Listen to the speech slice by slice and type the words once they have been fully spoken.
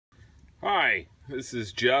Hi, this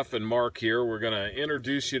is Jeff and Mark here. We're going to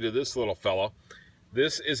introduce you to this little fella.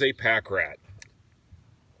 This is a packrat,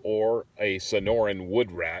 or a Sonoran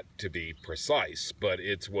wood rat to be precise, but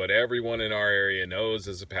it's what everyone in our area knows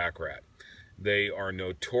as a packrat. They are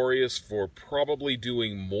notorious for probably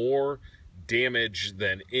doing more damage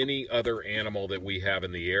than any other animal that we have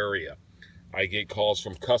in the area. I get calls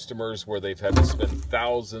from customers where they've had to spend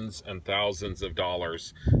thousands and thousands of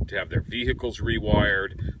dollars to have their vehicles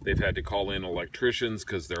rewired. They've had to call in electricians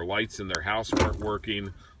because their lights in their house weren't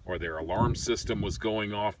working or their alarm system was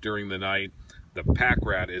going off during the night. The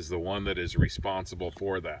packrat is the one that is responsible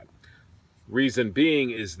for that. Reason being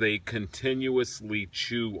is they continuously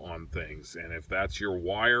chew on things, and if that's your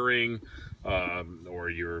wiring or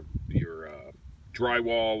your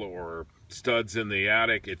drywall or studs in the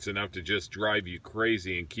attic, it's enough to just drive you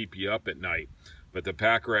crazy and keep you up at night. But the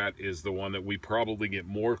packrat is the one that we probably get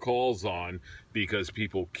more calls on because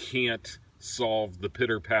people can't solve the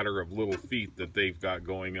pitter-patter of little feet that they've got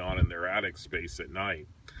going on in their attic space at night.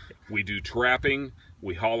 We do trapping.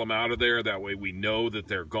 We haul them out of there. That way we know that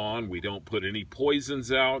they're gone. We don't put any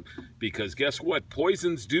poisons out because guess what?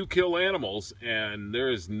 Poisons do kill animals, and there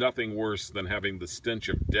is nothing worse than having the stench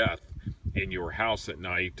of death in your house at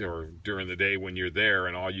night or during the day when you're there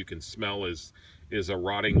and all you can smell is a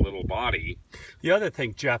rotting little body. The other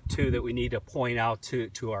thing, Jeff, too, that we need to point out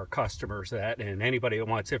to our customers and anybody who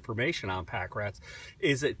wants information on pack rats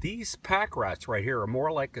is that these pack rats right here are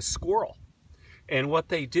more like a squirrel. And what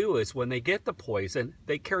they do is when they get the poison,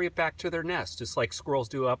 they carry it back to their nest, just like squirrels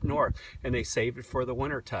do up north, and they save it for the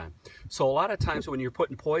winter time. So a lot of times when you're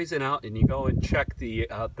putting poison out and you go and check the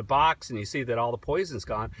box and you see that all the poison's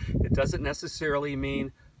gone, it doesn't necessarily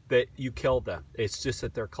mean that you killed them. It's just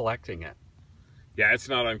that they're collecting it. Yeah, it's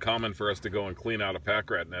not uncommon for us to go and clean out a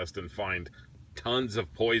packrat nest and find tons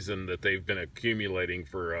of poison that they've been accumulating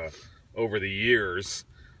for over the years.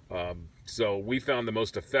 So we found the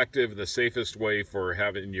most effective, the safest way for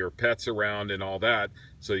having your pets around and all that,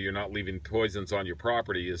 so you're not leaving poisons on your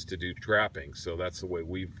property, is to do trapping. So that's the way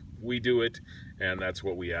we do it, and that's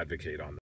what we advocate on.